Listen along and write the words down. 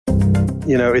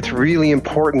it's really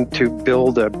important to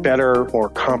build a better, more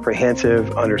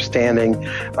comprehensive understanding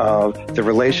of the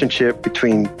relationship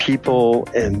between people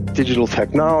and digital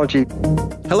technology.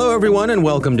 Hello, everyone, and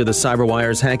welcome to the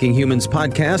CyberWire's Hacking Humans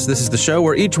podcast. This is the show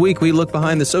where each week we look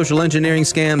behind the social engineering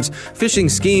scams,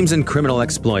 phishing schemes, and criminal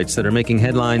exploits that are making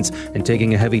headlines and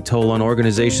taking a heavy toll on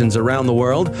organizations around the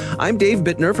world. I'm Dave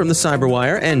Bittner from the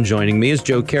CyberWire, and joining me is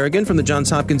Joe Kerrigan from the Johns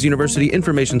Hopkins University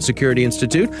Information Security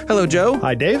Institute. Hello, Joe.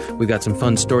 Hi, Dave. We've got some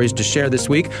fun stories to share this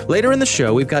week. Later in the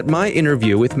show, we've got my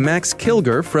interview with Max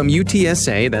Kilger from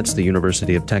UTSA, that's the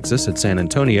University of Texas at San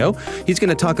Antonio. He's going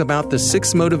to talk about the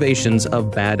 6 motivations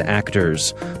of bad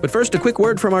actors. But first, a quick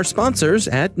word from our sponsors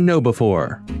at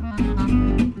KnowBe4.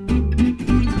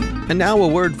 And now a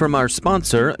word from our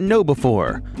sponsor,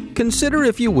 KnowBe4. Consider,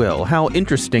 if you will, how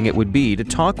interesting it would be to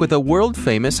talk with a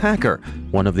world-famous hacker,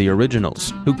 one of the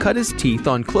originals, who cut his teeth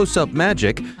on close-up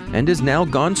magic and has now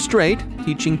gone straight,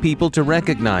 teaching people to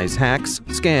recognize hacks,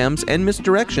 scams, and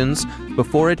misdirections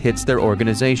before it hits their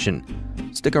organization.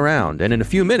 Stick around, and in a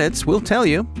few minutes, we'll tell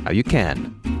you how you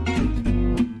can.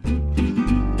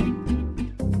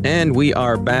 And we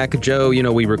are back. Joe,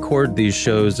 we record these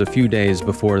shows a few days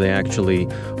before they actually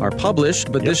are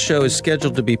published, but This show is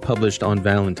scheduled to be published on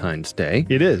Valentine's Day.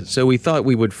 It is. So we thought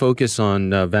we would focus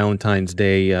on Valentine's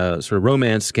Day sort of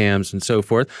romance scams and so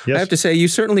forth. Yes. I have to say, you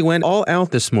certainly went all out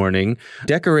this morning,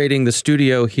 decorating the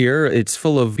studio here. It's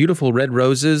full of beautiful red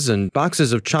roses and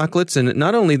boxes of chocolates. And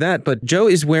not only that, but Joe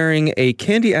is wearing a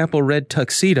candy apple red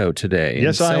tuxedo today.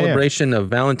 Yes, in I am. celebration of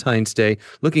Valentine's Day,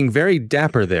 looking very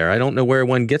dapper there. I don't know where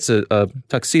one gets a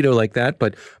tuxedo like that,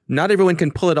 but not everyone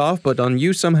can pull it off, but on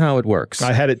you somehow it works.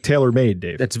 I had it tailor-made,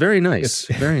 Dave. That's very nice.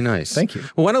 Very nice. Thank you.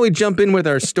 Well, why don't we jump in with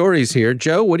our stories here?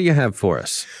 Joe, what do you have for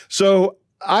us? So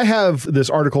I have this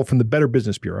article from the Better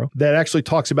Business Bureau that actually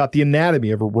talks about the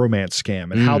anatomy of a romance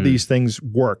scam and how these things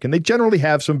work. And they generally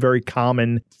have some very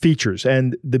common features.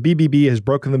 And the BBB has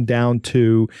broken them down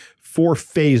to 4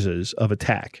 phases of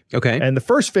attack. Okay. And the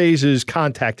first phase is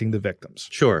contacting the victims.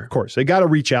 Sure. Of course, they got to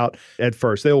reach out at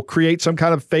first. They'll create some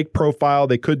kind of fake profile.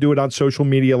 They could do it on social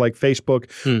media like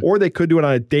Facebook, or they could do it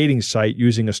on a dating site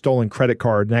using a stolen credit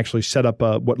card and actually set up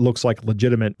what looks like a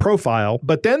legitimate profile.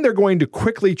 But then they're going to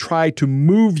quickly try to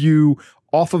move you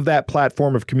off of that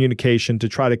platform of communication to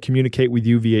try to communicate with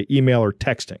you via email or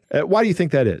texting. Why do you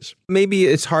think that is? Maybe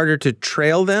it's harder to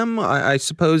trail them. I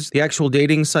suppose the actual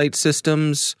dating site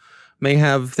systems may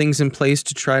have things in place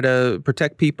to try to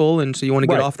protect people, and so you want to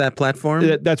get off that platform?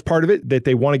 That's part of it, that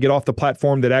they want to get off the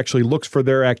platform that actually looks for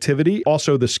their activity.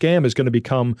 Also, the scam is going to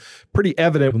become pretty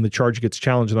evident when the charge gets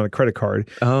challenged on a credit card.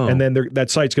 Oh. And then that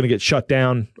site's going to get shut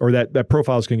down, or that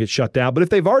profile is going to get shut down. But if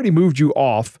they've already moved you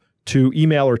off to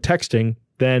email or texting,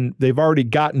 then they've already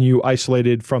gotten you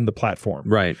isolated from the platform.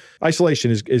 Right. Isolation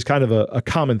is kind of a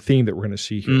common theme that we're going to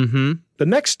see here. Mm-hmm. The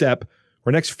next step,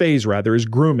 or next phase rather, is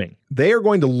grooming. They are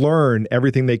going to learn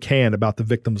everything they can about the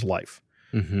victim's life.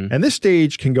 Mm-hmm. And this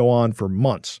stage can go on for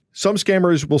months. Some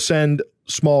scammers will send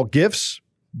small gifts.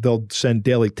 They'll send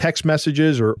daily text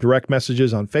messages or direct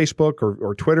messages on Facebook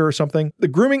or Twitter or something. The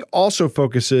grooming also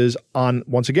focuses on,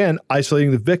 once again, isolating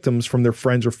the victims from their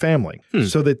friends or family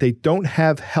so that they don't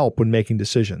have help when making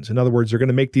decisions. In other words, they're going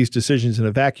to make these decisions in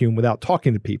a vacuum without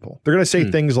talking to people. They're going to say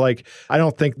things like, I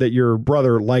don't think that your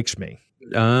brother likes me.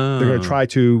 Oh. They're going to try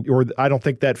to, or I don't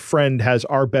think that friend has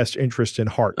our best interest in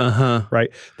heart. Right?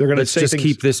 They're going to say just things,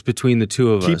 keep this between the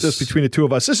two of us. Keep this between the two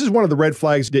of us. This is one of the red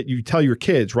flags that you tell your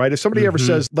kids, right? If somebody ever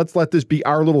says, let's let this be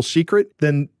our little secret,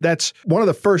 then that's one of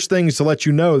the first things to let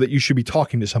you know that you should be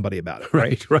talking to somebody about it.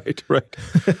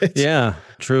 Right. Yeah,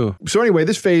 true. So anyway,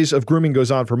 this phase of grooming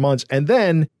goes on for months. And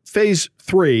then phase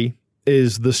 3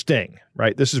 is the sting,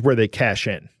 right? This is where they cash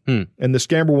in. And the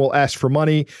scammer will ask for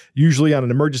money, usually on an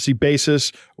emergency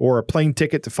basis or a plane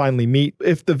ticket to finally meet.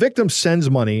 If the victim sends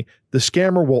money, the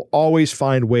scammer will always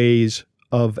find ways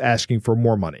of asking for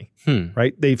more money,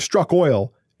 right? They've struck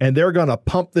oil and they're going to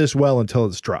pump this well until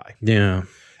it's dry. Yeah.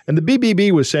 And the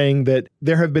BBB was saying that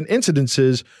there have been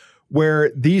incidences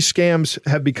where these scams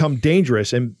have become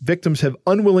dangerous and victims have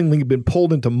unwillingly been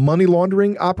pulled into money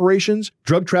laundering operations,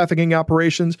 drug trafficking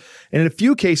operations, and in a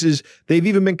few cases, they've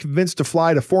even been convinced to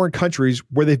fly to foreign countries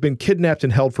where they've been kidnapped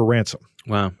and held for ransom.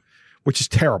 Wow. Which is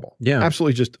terrible. Yeah.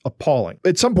 Absolutely just appalling.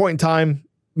 At some point in time,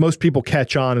 most people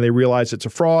catch on and they realize it's a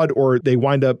fraud, or they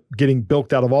wind up getting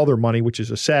bilked out of all their money, which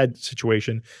is a sad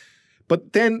situation.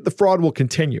 But then the fraud will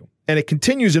continue. And it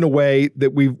continues in a way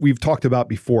that we've talked about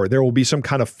before. There will be some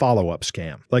kind of follow-up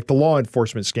scam, like the law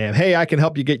enforcement scam. Hey, I can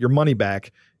help you get your money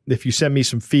back if you send me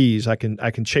some fees, I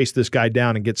can chase this guy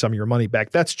down and get some of your money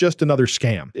back. That's just another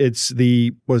scam. It's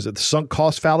the sunk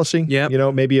cost fallacy? Yeah.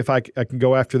 Maybe if I can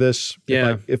go after this,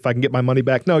 if I can get my money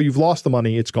back. No, you've lost the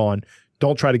money. It's gone.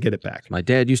 Don't try to get it back. My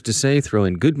dad used to say, throw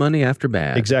in good money after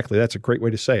bad. Exactly. That's a great way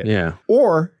to say it. Yeah.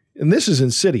 Or, and this is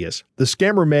insidious, the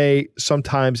scammer may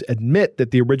sometimes admit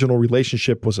that the original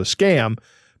relationship was a scam,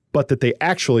 but that they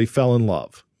actually fell in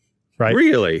love. Right?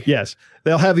 Really? Yes.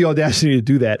 They'll have the audacity to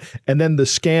do that. And then the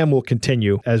scam will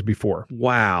continue as before.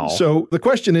 Wow. So the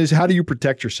question is, how do you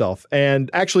protect yourself?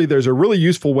 And actually, there's a really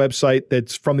useful website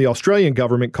that's from the Australian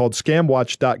government called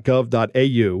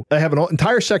scamwatch.gov.au. They have an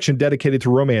entire section dedicated to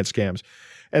romance scams.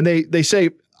 And they say,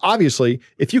 obviously,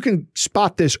 if you can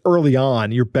spot this early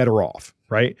on, you're better off.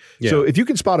 Right? Yeah. So if you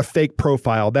can spot a fake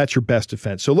profile, that's your best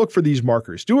defense. So look for these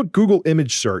markers. Do a Google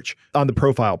image search on the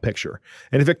profile picture.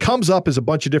 And if it comes up as a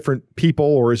bunch of different people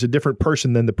or as a different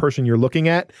person than the person you're looking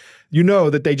at, you know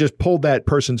that they just pulled that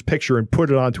person's picture and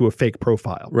put it onto a fake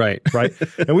profile. Right. Right.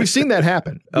 And we've seen that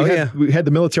happen. We had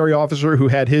the military officer who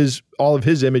had all of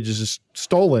his images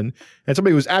stolen, and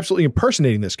somebody was absolutely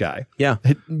impersonating this guy. Yeah.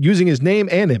 Using his name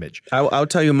and image. I'll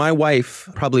tell you, my wife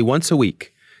probably once a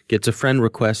week gets a friend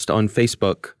request on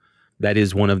Facebook that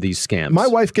is one of these scams. My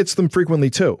wife gets them frequently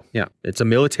too. Yeah. It's a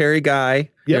military guy,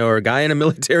 or a guy in a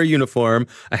military uniform,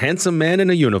 a handsome man in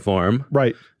a uniform.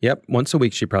 Right. Yep. Once a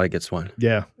week, she probably gets one.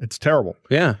 Yeah. It's terrible.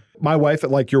 Yeah. My wife,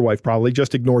 like your wife probably,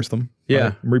 just ignores them.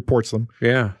 Yeah. And reports them.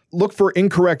 Yeah. Look for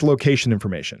incorrect location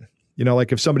information.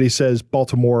 Like if somebody says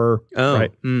Baltimore,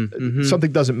 right? Mm-hmm.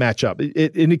 Something doesn't match up.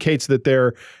 It indicates that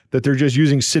they're just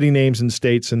using city names and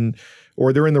states,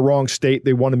 or they're in the wrong state.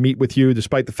 They want to meet with you,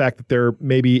 despite the fact that they're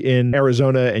maybe in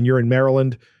Arizona and you're in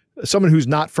Maryland. Someone who's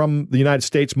not from the United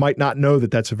States might not know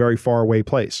that that's a very far away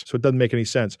place. So it doesn't make any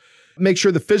sense. Make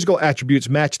sure the physical attributes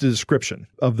match the description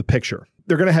of the picture.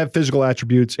 They're going to have physical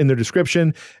attributes in their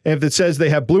description. And if it says they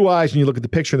have blue eyes and you look at the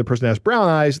picture and the person has brown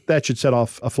eyes, that should set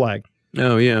off a flag.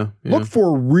 Oh, yeah. Look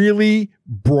for really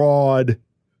broad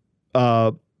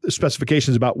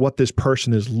specifications about what this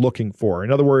person is looking for.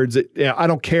 In other words, I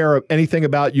don't care anything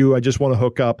about you. I just want to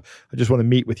hook up. I just want to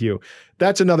meet with you.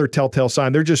 That's another telltale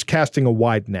sign. They're just casting a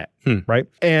wide net, right?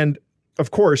 And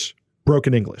of course,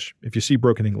 broken English. If you see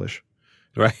broken English.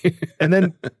 Right. And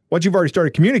then once you've already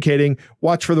started communicating,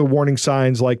 watch for the warning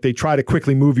signs like they try to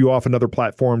quickly move you off another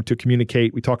platform to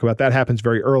communicate. We talk about that happens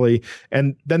very early.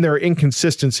 And then there are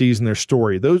inconsistencies in their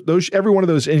story. Those every one of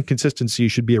those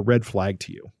inconsistencies should be a red flag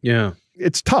to you. Yeah.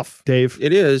 It's tough, Dave.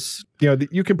 It is.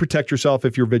 You can protect yourself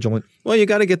if you're vigilant. Well, you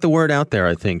got to get the word out there,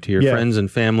 I think, to your friends and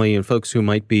family and folks who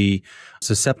might be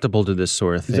susceptible to this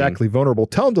sort of thing. Exactly. Vulnerable.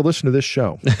 Tell them to listen to this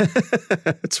show.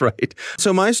 That's right.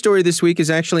 So my story this week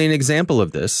is actually an example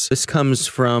of this. This comes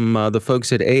from the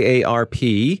folks at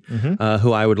AARP,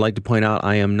 who I would like to point out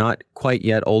I am not quite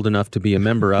yet old enough to be a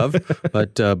member of,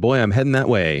 but boy, I'm heading that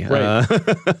way. Right.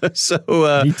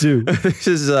 Me too. This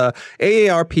is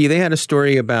AARP. They had a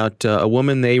story about a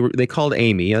woman they called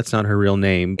Amy. That's not her real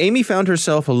name. Amy found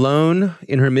herself alone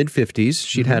in her mid-50s.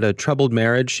 She'd had a troubled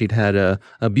marriage. She'd had an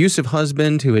abusive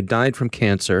husband who had died from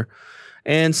cancer.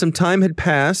 And some time had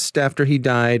passed after he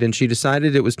died, and she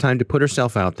decided it was time to put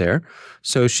herself out there.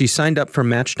 So she signed up for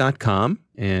Match.com,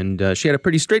 and she had a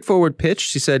pretty straightforward pitch.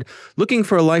 She said, looking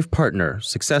for a life partner,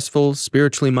 successful,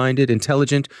 spiritually minded,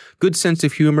 intelligent, good sense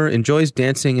of humor, enjoys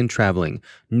dancing and traveling.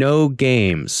 No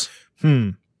games.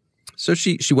 So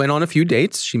she went on a few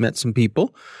dates. She met some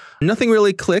people. Nothing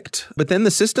really clicked, but then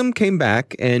the system came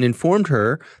back and informed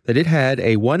her that it had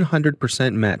a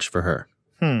 100% match for her.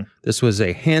 This was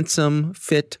a handsome,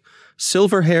 fit,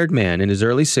 silver-haired man in his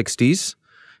early 60s.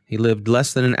 He lived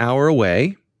less than an hour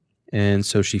away, and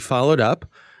so she followed up,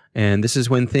 and this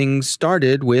is when things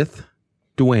started with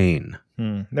Dwayne.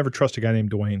 Never trust a guy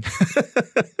named Dwayne.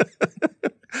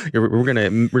 We're going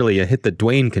to really hit the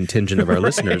Dwayne contingent of our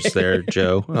listeners there,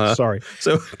 Joe. Sorry.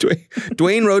 So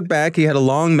Dwayne wrote back. He had a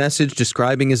long message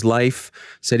describing his life,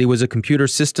 said he was a computer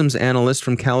systems analyst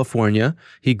from California.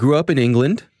 He grew up in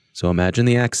England. So imagine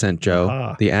the accent,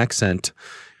 Joe, the accent.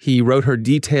 He wrote her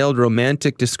detailed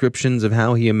romantic descriptions of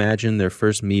how he imagined their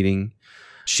first meeting.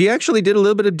 She actually did a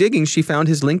little bit of digging. She found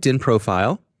his LinkedIn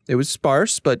profile. It was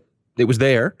sparse, but it was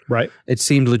there. Right. It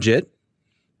seemed legit.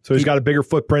 So he's got a bigger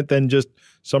footprint than just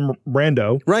some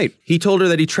rando. Right. He told her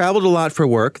that he traveled a lot for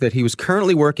work, that he was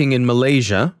currently working in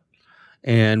Malaysia.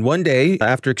 And one day,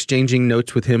 after exchanging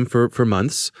notes with him for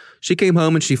months, she came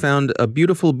home and she found a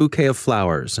beautiful bouquet of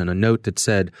flowers and a note that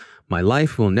said, "My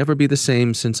life will never be the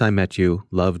same since I met you.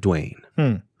 Love, Dwayne."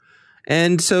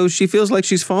 And so she feels like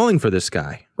she's falling for this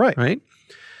guy. Right. Right.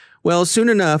 Well, soon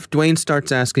enough, Dwayne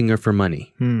starts asking her for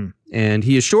money. And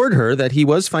he assured her that he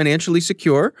was financially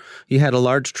secure. He had a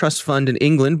large trust fund in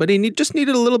England, but he just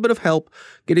needed a little bit of help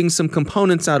getting some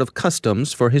components out of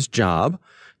customs for his job.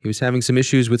 He was having some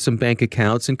issues with some bank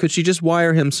accounts, and could she just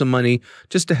wire him some money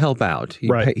just to help out?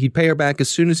 He'd pay her back as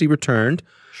soon as he returned.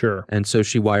 Sure. And so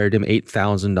she wired him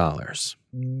 $8,000.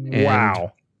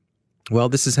 Wow. Well,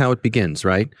 this is how it begins,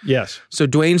 right? Yes. So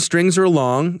Dwayne strings her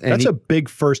along. And That's a big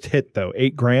first hit, though.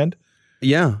 $8,000.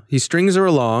 Yeah. He strings her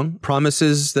along,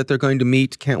 promises that they're going to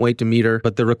meet, can't wait to meet her.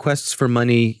 But the requests for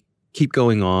money keep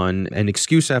going on, and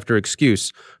excuse after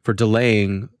excuse for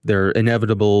delaying their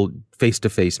inevitable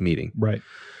face-to-face meeting. Right.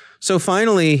 So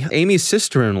finally, Amy's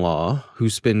sister-in-law,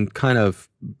 who's been kind of,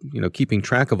 keeping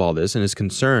track of all this and is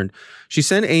concerned, she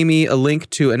sent Amy a link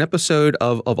to an episode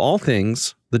of all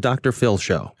things, The Dr. Phil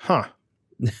Show. Huh.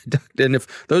 And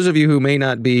if those of you who may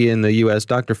not be in the U.S.,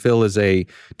 Dr. Phil is a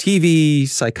TV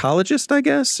psychologist, I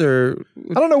guess, or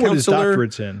I don't know counselor. what his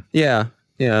doctorate's in. Yeah.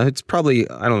 Yeah, it's probably,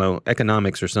 I don't know,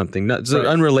 economics or something. It's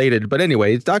unrelated. But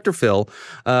anyway, it's Dr. Phil.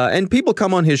 And people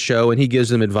come on his show and he gives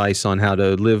them advice on how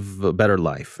to live a better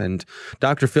life. And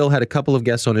Dr. Phil had a couple of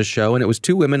guests on his show, and it was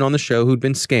two women on the show who'd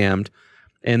been scammed,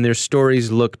 and their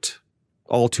stories looked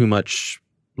all too much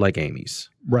like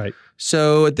Amy's. Right.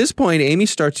 So at this point, Amy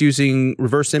starts using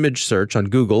reverse image search on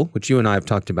Google, which you and I have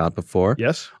talked about before.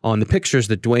 Yes. On the pictures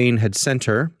that Dwayne had sent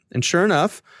her. And sure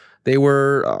enough, they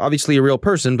were obviously a real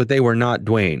person, but they were not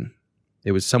Dwayne.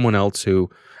 It was someone else who,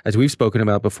 as we've spoken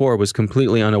about before, was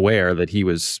completely unaware that he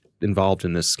was involved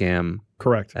in this scam.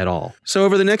 Correct. At all. So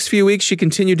over the next few weeks, she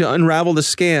continued to unravel the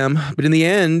scam, but in the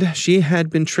end, she had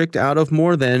been tricked out of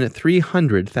more than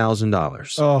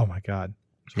 $300,000. Oh my God.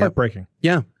 It's heartbreaking.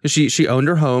 Yeah. She owned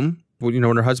her home. When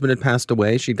her husband had passed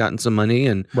away, she'd gotten some money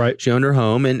and she owned her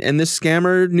home. And this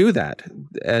scammer knew that.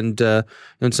 And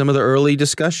in some of the early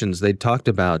discussions, they'd talked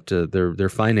about their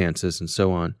finances and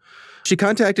so on. She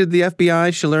contacted the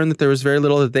FBI. She learned that there was very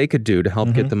little that they could do to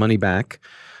help get the money back.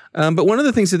 But one of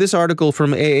the things that this article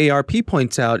from AARP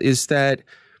points out is that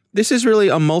this is really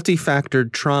a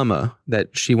multifactored trauma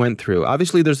that she went through.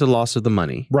 Obviously, there's the loss of the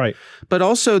money. Right. But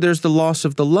also there's the loss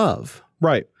of the love.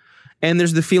 Right. And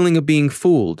there's the feeling of being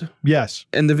fooled. Yes.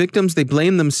 And the victims, they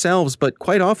blame themselves, but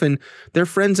quite often their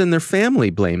friends and their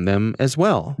family blame them as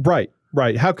well. Right.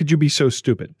 Right. How could you be so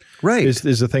stupid? Right. Is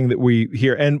the thing that we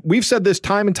hear. And we've said this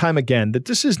time and time again, that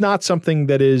this is not something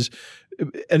that is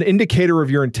an indicator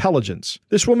of your intelligence.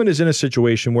 This woman is in a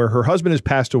situation where her husband has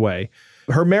passed away.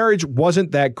 Her marriage wasn't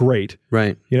that great.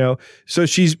 Right. So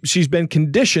she's been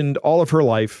conditioned all of her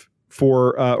life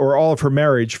or all of her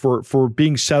marriage for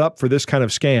being set up for this kind of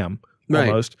scam. Right.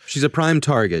 Almost. She's a prime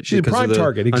target. She's a prime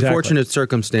target, exactly. Unfortunate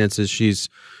circumstances she's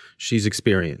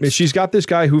experienced. She's got this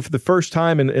guy who for the first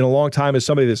time in a long time is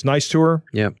somebody that's nice to her.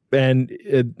 Yeah. And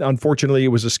unfortunately, it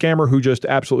was a scammer who just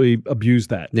absolutely abused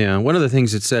that. Yeah. One of the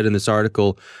things it said in this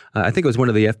article, I think it was one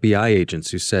of the FBI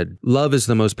agents who said, love is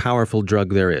the most powerful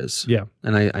drug there is. Yeah.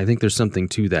 And I think there's something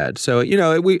to that. So,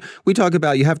 we talk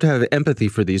about you have to have empathy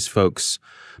for these folks.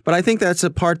 But I think that's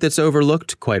a part that's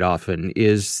overlooked quite often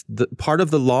is the part of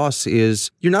the loss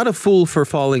is you're not a fool for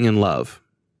falling in love.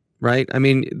 Right? I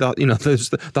mean,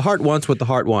 the heart wants what the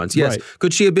heart wants. Yes. Right.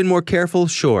 Could she have been more careful?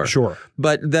 Sure. Sure.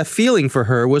 But the feeling for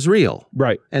her was real.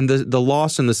 Right. And the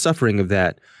loss and the suffering of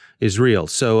that is real.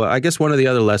 So I guess one of the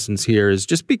other lessons here is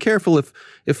just be careful if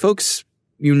folks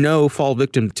fall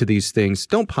victim to these things,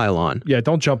 don't pile on. Yeah,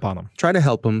 don't jump on them. Try to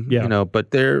help them, but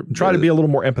try to be a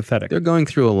little more empathetic. They're going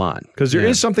through a lot. Because there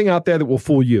is something out there that will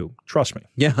fool you. Trust me.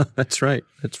 Yeah, that's right.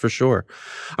 That's for sure.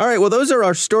 All right, well, those are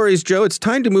our stories, Joe. It's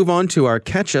time to move on to our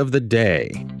catch of the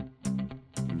day.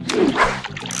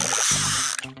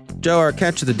 Joe, our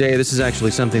catch of the day, this is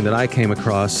actually something that I came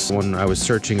across when I was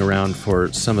searching around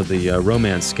for some of the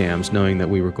romance scams, knowing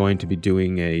that we were going to be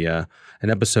doing an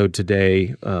episode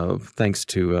today, thanks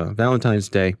to Valentine's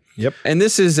Day. Yep. And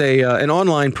this is an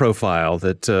online profile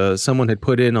that someone had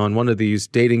put in on one of these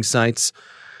dating sites.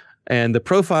 And the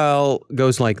profile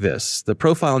goes like this. The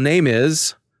profile name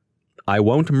is, I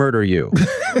Won't Murder You.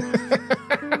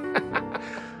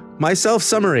 My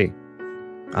self-summary.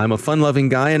 I'm a fun-loving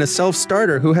guy and a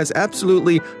self-starter who has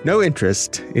absolutely no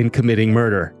interest in committing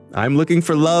murder. I'm looking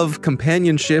for love,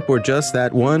 companionship, or just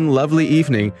that one lovely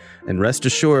evening. And rest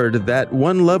assured that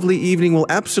one lovely evening will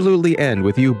absolutely end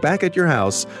with you back at your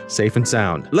house, safe and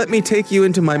sound. Let me take you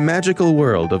into my magical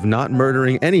world of not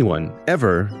murdering anyone,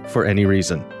 ever, for any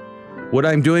reason. What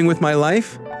I'm doing with my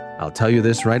life? I'll tell you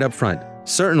this right up front.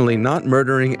 Certainly not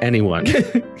murdering anyone.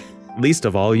 Least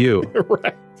of all you.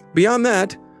 Right. Beyond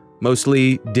that,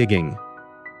 mostly digging.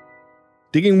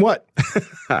 Digging what?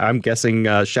 I'm guessing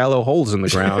shallow holes in the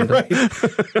ground. Right.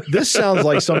 This sounds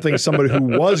like something somebody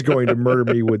who was going to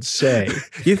murder me would say.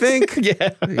 You think?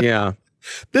 Yeah. Yeah.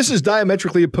 This is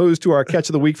diametrically opposed to our catch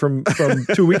of the week from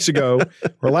 2 weeks ago,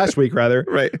 or last week rather,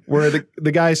 Right. where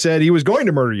the guy said he was going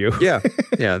to murder you. Yeah.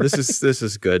 This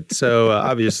is good. So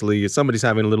obviously somebody's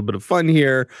having a little bit of fun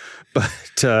here, but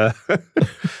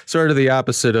sort of the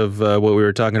opposite of what we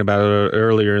were talking about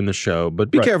earlier in the show. But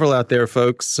be careful out there,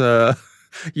 folks.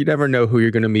 You never know who you're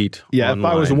going to meet. Yeah,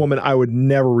 online. if I was a woman, I would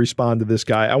never respond to this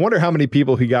guy. I wonder how many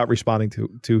people he got responding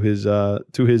to his not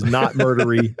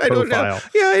murdery I don't profile. know.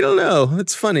 Yeah, I don't know.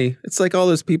 It's funny. It's like all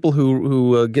those people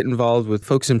who get involved with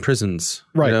folks in prisons.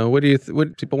 Right. You know, what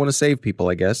people want to save people,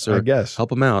 I guess, or help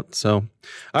them out. So,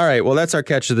 all right. Well, that's our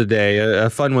catch of the day. A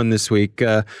fun one this week.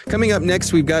 Coming up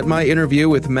next, we've got my interview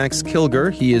with Max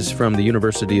Kilger. He is from the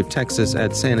University of Texas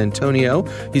at San Antonio.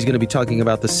 He's going to be talking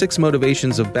about the 6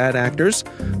 motivations of bad actors.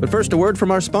 But first, a word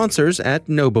from our sponsors at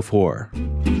Know Before.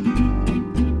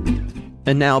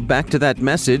 And now back to that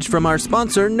message from our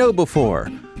sponsor, Know Before.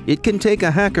 It can take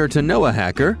a hacker to know a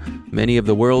hacker. Many of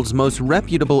the world's most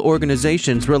reputable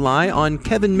organizations rely on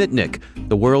Kevin Mitnick,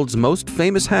 the world's most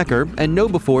famous hacker and Know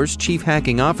Before's chief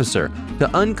hacking officer, to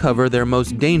uncover their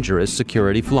most dangerous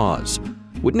security flaws.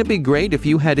 Wouldn't it be great if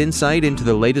you had insight into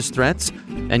the latest threats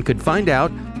and could find out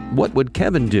what would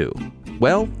Kevin do?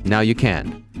 Well, now you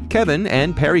can. Kevin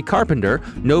and Perry Carpenter,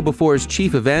 Know Before's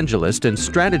chief evangelist and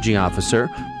strategy officer,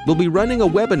 will be running a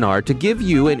webinar to give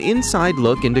you an inside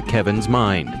look into Kevin's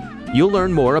mind. You'll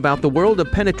learn more about the world of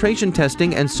penetration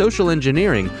testing and social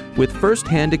engineering with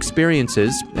first-hand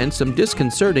experiences and some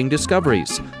disconcerting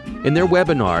discoveries. In their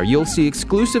webinar, you'll see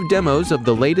exclusive demos of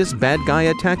the latest bad guy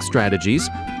attack strategies,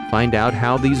 find out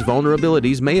how these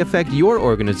vulnerabilities may affect your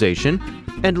organization,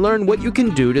 and learn what you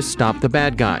can do to stop the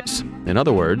bad guys. In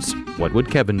other words, what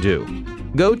would Kevin do?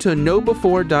 Go to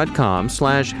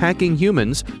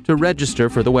knowbefore.com/hackinghumans to register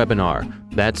for the webinar.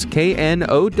 That's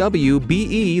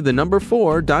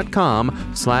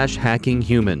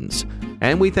knowbe4.com/hackinghumans.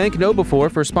 And we thank Know Before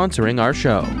for sponsoring our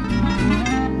show.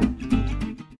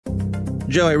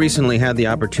 Joe, I recently had the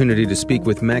opportunity to speak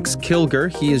with Max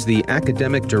Kilger. He is the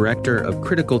Academic Director of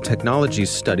Critical Technology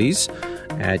Studies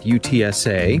at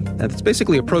UTSA. That's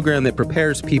basically a program that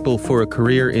prepares people for a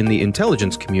career in the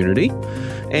intelligence community.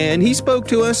 And he spoke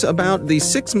to us about the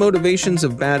 6 motivations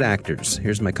of bad actors.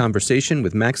 Here's my conversation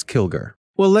with Max Kilger.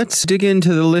 Well, let's dig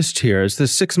into the list here. It's the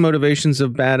 6 motivations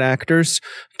of bad actors.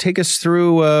 Take us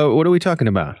through, what are we talking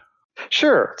about?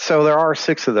 Sure. So there are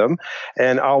 6 of them,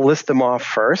 and I'll list them off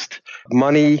first.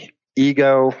 Money,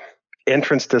 ego,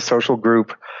 entrance to social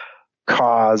group,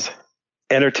 cause,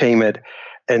 entertainment,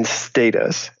 and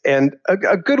status. And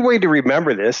a good way to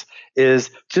remember this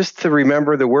is just to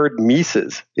remember the word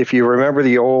Mises. If you remember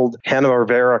the old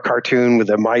Hanna-Barbera cartoon with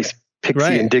the mice,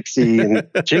 Pixie and Dixie, and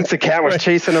Jinx the cat was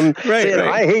chasing them, saying,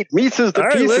 I hate Mises to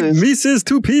pieces. I like Mises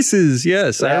to pieces.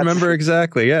 Yes, I remember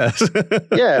exactly, yes.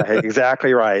 Yeah,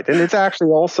 exactly right. And it's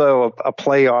actually also a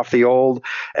play off the old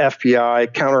FBI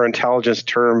counterintelligence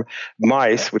term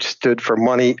MICE, which stood for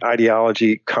money,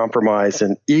 ideology, compromise,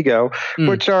 and ego,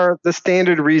 which are the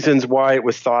standard reasons why it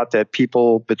was thought that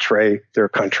people betray their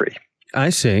country.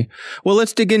 I see. Well,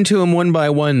 let's dig into them one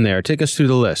by one there. Take us through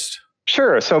the list.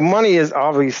 Sure. So money is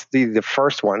obviously the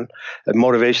first one, the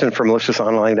motivation for malicious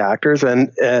online actors.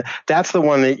 And that's the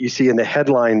one that you see in the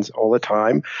headlines all the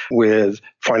time with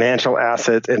financial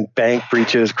assets and bank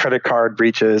breaches, credit card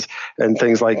breaches, and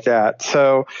things like that.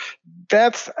 So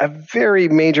that's a very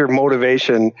major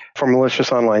motivation for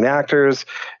malicious online actors.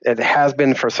 It has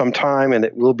been for some time, and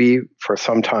it will be for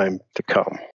some time to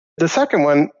come. The second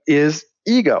one is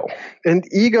ego. And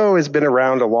ego has been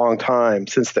around a long time,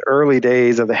 since the early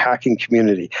days of the hacking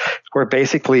community, where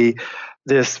basically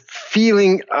this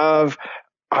feeling of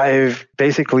I've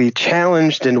basically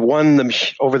challenged and won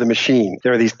over the machine.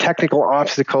 There are these technical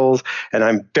obstacles, and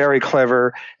I'm very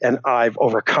clever, and I've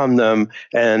overcome them.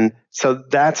 And so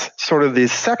that's sort of the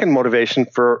second motivation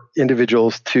for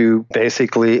individuals to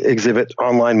basically exhibit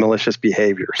online malicious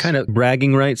behaviors. Kind of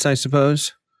bragging rights, I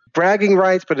suppose. Bragging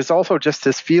rights, but it's also just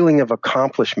this feeling of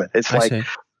accomplishment. It's like,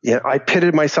 I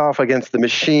pitted myself against the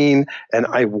machine and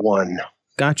I won.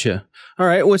 Gotcha. All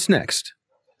right, what's next?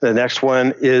 The next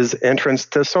one is entrance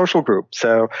to social groups.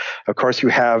 So, of course, you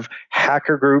have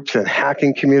hacker groups and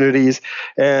hacking communities,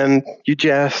 and you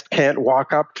just can't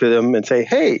walk up to them and say,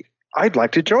 hey, I'd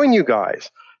like to join you guys.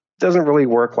 Doesn't really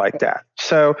work like that.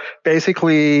 So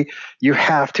basically, you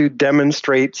have to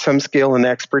demonstrate some skill and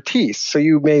expertise. So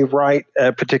you may write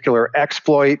a particular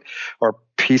exploit or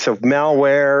piece of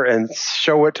malware and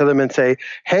show it to them and say,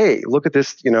 hey, look at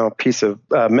this, piece of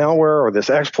malware or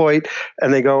this exploit.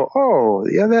 And they go, oh,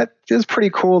 yeah, that is pretty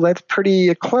cool. That's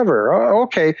pretty clever. Oh,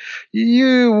 okay.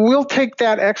 We'll take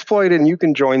that exploit and you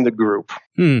can join the group.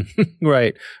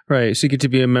 Right. So you get to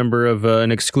be a member of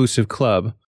an exclusive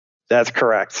club. That's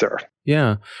correct, sir.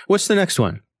 Yeah. What's the next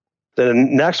one? The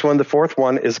next one, the fourth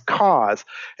one, is cause.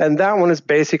 And that one is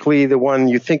basically the one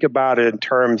you think about it in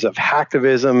terms of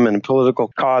hacktivism and political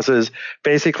causes,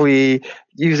 basically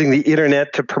using the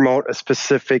internet to promote a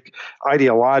specific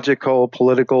ideological,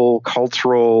 political,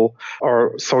 cultural,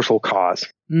 or social cause.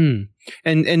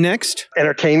 And next?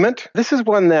 Entertainment. This is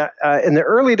one that in the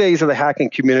early days of the hacking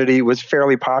community was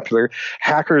fairly popular.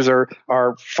 Hackers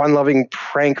are fun-loving,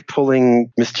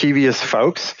 prank-pulling, mischievous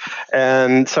folks.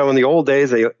 And so in the old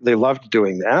days, they loved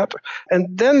doing that.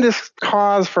 And then this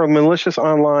cause for malicious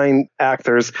online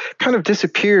actors kind of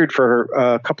disappeared for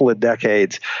a couple of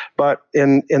decades. But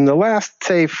in the last,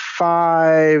 say,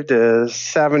 5 to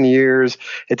 7 years,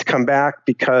 it's come back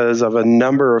because of a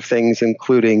number of things,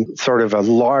 including sort of a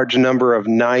large number of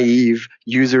naive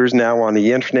users now on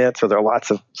the internet. So there are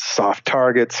lots of soft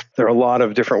targets. There are a lot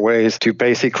of different ways to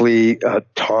basically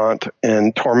taunt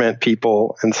and torment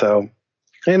people. And so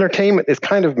entertainment has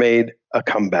kind of made a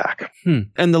comeback.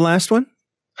 And the last one?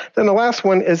 Then the last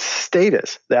one is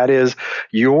status. That is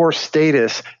your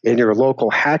status in your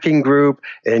local hacking group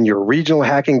and your regional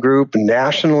hacking group,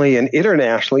 nationally and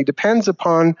internationally, depends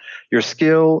upon your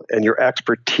skill and your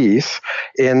expertise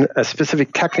in a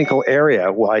specific technical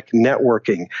area like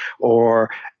networking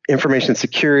or information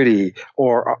security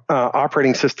or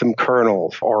operating system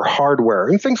kernels or hardware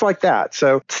and things like that.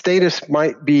 So status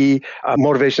might be a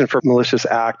motivation for a malicious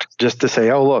act just to say,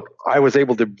 oh, look, I was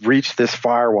able to breach this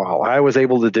firewall. I was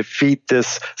able to defeat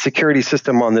this security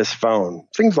system on this phone.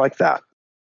 Things like that.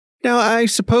 Now, I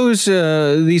suppose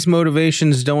these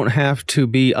motivations don't have to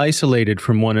be isolated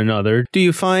from one another. Do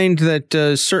you find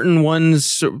that certain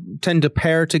ones tend to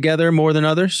pair together more than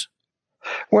others?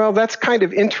 Well, that's kind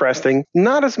of interesting.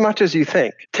 Not as much as you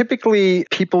think. Typically,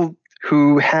 people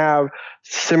who have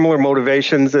similar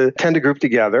motivations tend to group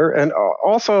together. And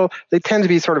also, they tend to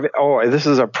be sort of, oh, this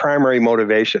is a primary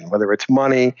motivation, whether it's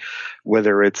money,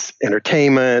 whether it's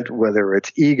entertainment, whether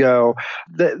it's ego.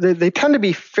 They tend to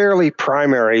be fairly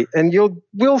primary. And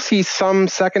we'll see some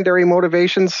secondary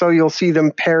motivations, so you'll see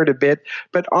them paired a bit.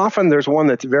 But often there's one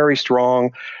that's very strong,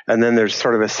 and then there's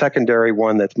sort of a secondary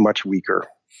one that's much weaker.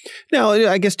 Now,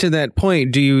 I guess to that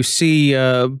point, do you see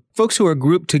folks who are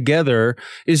grouped together,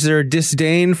 is there a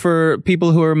disdain for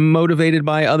people who are motivated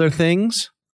by other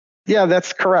things? Yeah,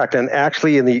 that's correct. And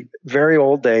actually, in the very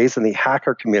old days in the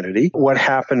hacker community, what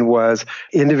happened was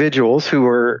individuals who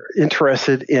were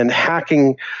interested in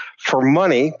hacking for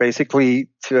money, basically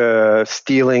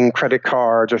stealing credit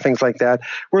cards or things like that,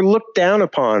 were looked down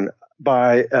upon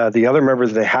by the other members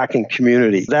of the hacking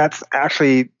community. That's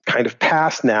actually kind of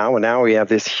past now, and now we have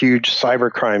this huge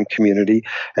cybercrime community.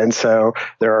 And so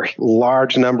there are a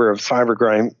large number of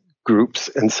cybercrime groups.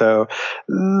 And so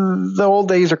the old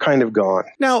days are kind of gone.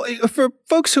 Now, for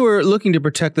folks who are looking to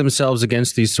protect themselves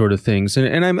against these sort of things,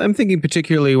 and I'm thinking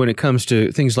particularly when it comes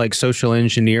to things like social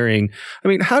engineering, I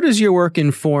mean, how does your work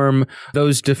inform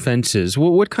those defenses?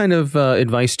 What kind of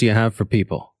advice do you have for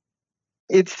people?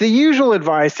 It's the usual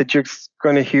advice that you're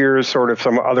going to hear sort of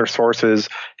from other sources.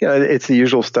 It's the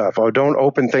usual stuff. Oh, don't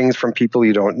open things from people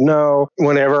you don't know.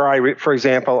 Whenever for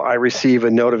example, I receive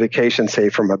a notification, say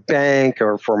from a bank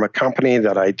or from a company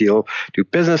that I do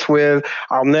business with,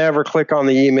 I'll never click on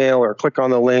the email or click on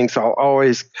the links. I'll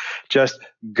always just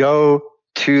go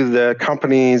to the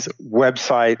company's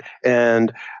website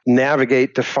and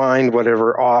navigate to find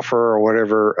whatever offer or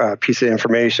whatever piece of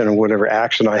information or whatever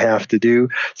action I have to do,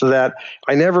 so that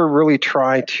I never really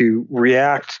try to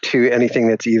react to anything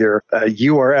that's either a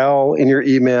URL in your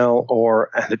email or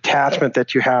an attachment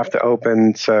that you have to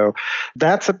open. So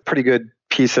that's a pretty good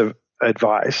piece of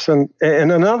advice. And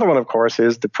another one, of course,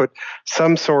 is to put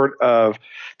some sort of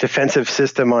defensive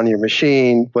system on your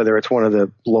machine, whether it's one of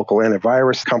the local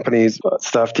antivirus companies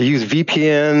stuff, to use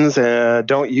VPNs,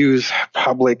 don't use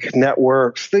public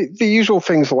networks, the usual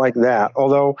things like that.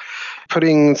 Although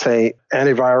putting, say,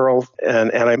 antiviral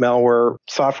and anti-malware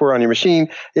software on your machine,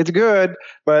 it's good,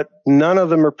 but none of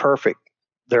them are perfect.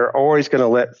 They're always going to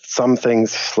let some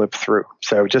things slip through.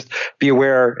 So just be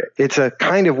aware. It's a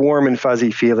kind of warm and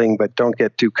fuzzy feeling, but don't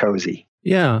get too cozy.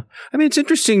 Yeah. I mean, it's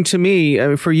interesting to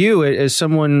me, for you as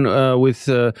someone with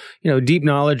deep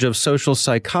knowledge of social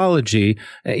psychology,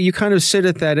 you kind of sit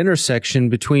at that intersection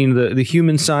between the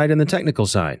human side and the technical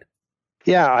side.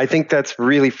 Yeah, I think that's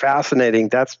really fascinating.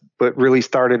 That's what really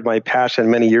started my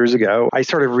passion many years ago, I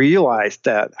sort of realized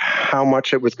that how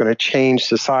much it was going to change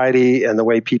society and the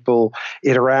way people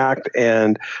interact,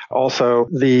 and also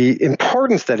the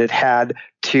importance that it had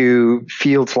to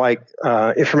fields like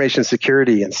information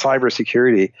security and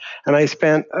cybersecurity. And I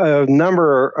spent a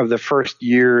number of the first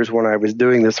years when I was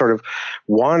doing this sort of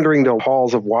wandering the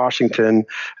halls of Washington,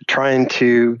 trying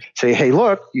to say, hey,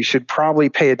 look, you should probably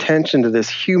pay attention to this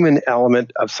human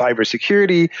element of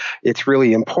cybersecurity. It's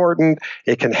really important.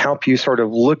 It can help you sort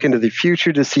of look into the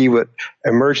future to see what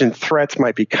emergent threats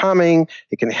might be coming.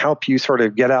 It can help you sort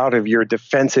of get out of your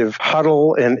defensive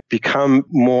huddle and become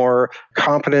more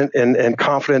competent and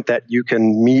confident that you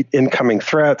can meet incoming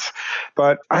threats.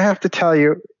 But I have to tell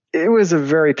you, it was a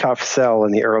very tough sell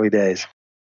in the early days.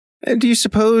 And do you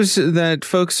suppose that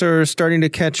folks are starting to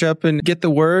catch up and get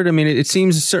the word? I mean, it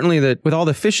seems certainly that with all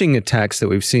the phishing attacks that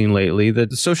we've seen lately,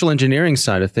 that the social engineering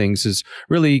side of things has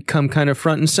really come kind of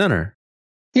front and center.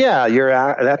 Yeah,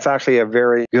 that's actually a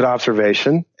very good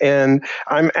observation. And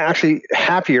I'm actually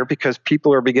happier because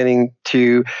people are beginning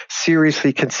to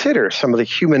seriously consider some of the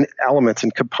human elements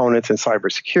and components in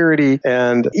cybersecurity.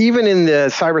 And even in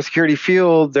the cybersecurity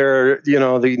field,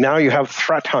 now you have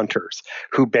threat hunters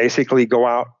who basically go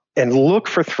out and look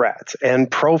for threats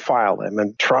and profile them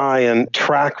and try and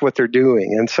track what they're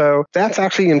doing. And so that's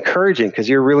actually encouraging because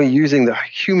you're really using the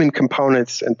human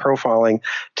components and profiling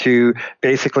to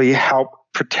basically help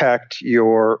protect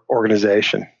your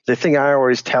organization. The thing I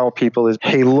always tell people is,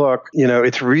 hey, look,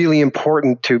 it's really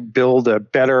important to build a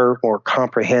better, more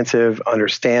comprehensive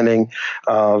understanding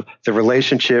of the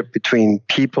relationship between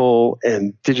people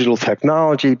and digital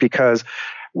technology, because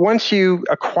once you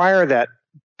acquire that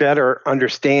better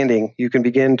understanding, you can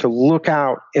begin to look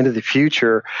out into the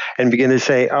future and begin to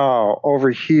say, oh, over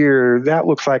here, that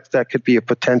looks like that could be a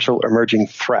potential emerging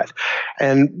threat.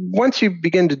 And once you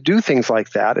begin to do things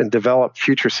like that and develop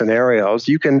future scenarios,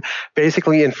 you can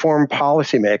basically inform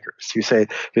policymakers. You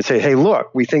say, hey, look,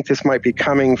 we think this might be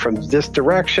coming from this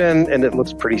direction and it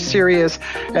looks pretty serious.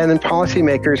 And then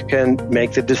policymakers can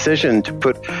make the decision to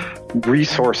put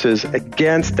resources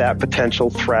against that potential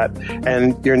threat,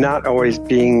 and you're not always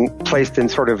being placed in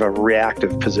sort of a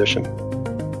reactive position.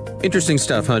 Interesting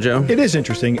stuff, huh, Joe? It is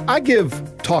interesting. I give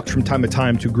talks from time to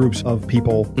time to groups of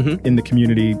people in the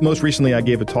community. Most recently, I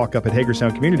gave a talk up at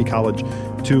Hagerstown Community College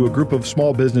to a group of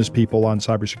small business people on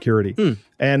cybersecurity.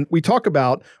 And we talk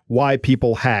about why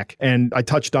people hack. And I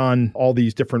touched on all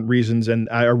these different reasons. And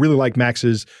I really like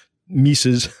Max's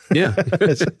Mises. Yeah,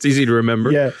 it's easy to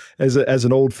remember. Yeah, as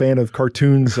an old fan of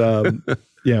cartoons,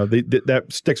 that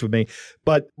sticks with me.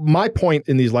 But my point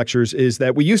in these lectures is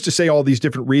that we used to say all these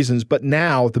different reasons, but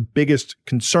now the biggest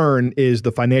concern is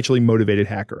the financially motivated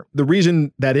hacker. The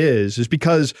reason that is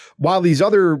because while these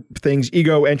other things,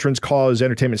 ego, entrance, cause,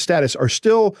 entertainment status, are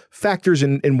still factors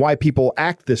in why people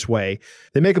act this way,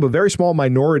 they make up a very small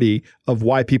minority of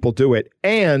why people do it.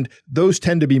 And those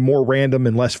tend to be more random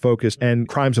and less focused and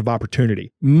crimes of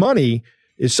opportunity. Money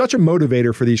is such a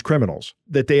motivator for these criminals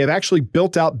that they have actually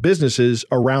built out businesses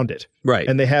around it. Right.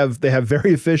 And they have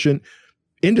very efficient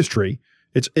industry.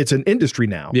 It's an industry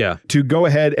now. Yeah. To go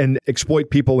ahead and exploit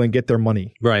people and get their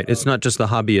money. Right. It's not just the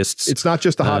hobbyists. It's not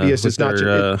just the hobbyists. It's not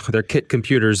their kit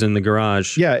computers in the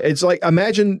garage. Yeah. It's like,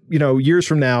 imagine, years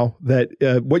from now that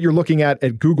what you're looking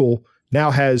at Google now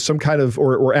has some kind of,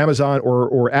 or Amazon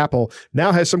or Apple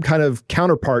now has some kind of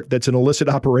counterpart that's an illicit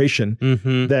operation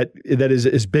that is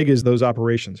as big as those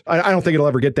operations. I don't think it'll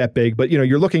ever get that big, but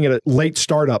you're looking at a late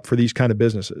startup for these kind of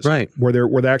businesses, right? Where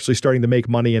they're actually starting to make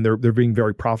money and they're being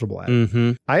very profitable at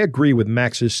it. I agree with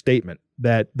Max's statement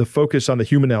that the focus on the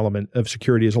human element of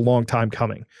security is a long time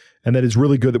coming, and that it's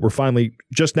really good that we're finally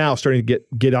just now starting to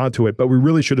get onto it, but we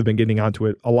really should have been getting onto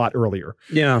it a lot earlier.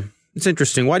 Yeah. It's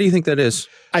interesting. Why do you think that is?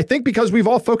 I think because we've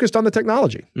all focused on the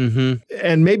technology.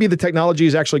 And maybe the technology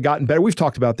has actually gotten better. We've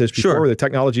talked about this before. Sure. The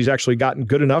technology has actually gotten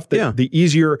good enough that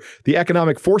the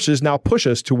economic forces now push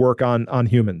us to work on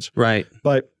humans. Right.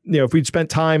 But if we'd spent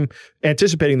time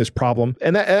anticipating this problem,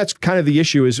 and that's kind of the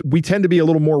issue, is we tend to be a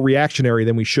little more reactionary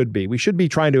than we should be. We should be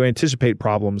trying to anticipate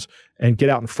problems and get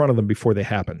out in front of them before they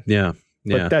happen. Yeah.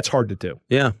 But that's hard to do.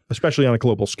 Yeah. Especially on a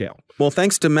global scale. Well,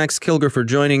 thanks to Max Kilger for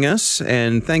joining us,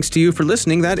 and thanks to you for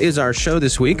listening. That is our show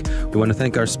this week. We want to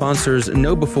thank our sponsors,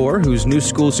 KnowBe4, whose new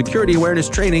school security awareness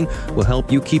training will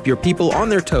help you keep your people on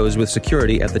their toes with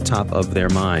security at the top of their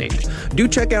mind. Do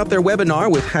check out their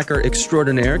webinar with hacker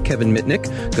extraordinaire Kevin Mitnick.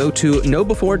 Go to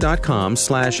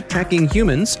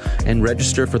knowbe4.com/hackinghumans and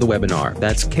register for the webinar.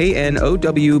 That's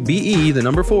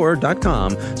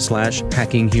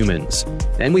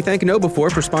KNOWBE4.com/hackinghumans. And we thank KnowBe4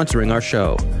 KNOW4 for sponsoring our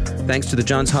show. Thanks to the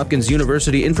Johns Hopkins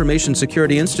University Information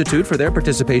Security Institute for their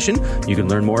participation. You can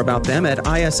learn more about them at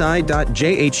isi.jhu.edu.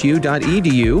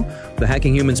 The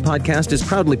Hacking Humans podcast is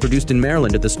proudly produced in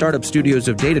Maryland at the startup studios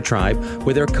of Data Tribe,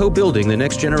 where they're co-building the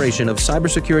next generation of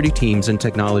cybersecurity teams and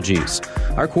technologies.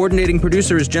 Our coordinating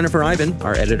producer is Jennifer Ivan.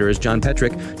 Our editor is John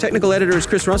Petrick. Technical editor is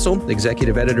Chris Russell.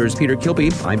 Executive editor is Peter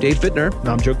Kilby. I'm Dave Bittner. And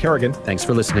I'm Joe Kerrigan. Thanks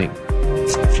for listening.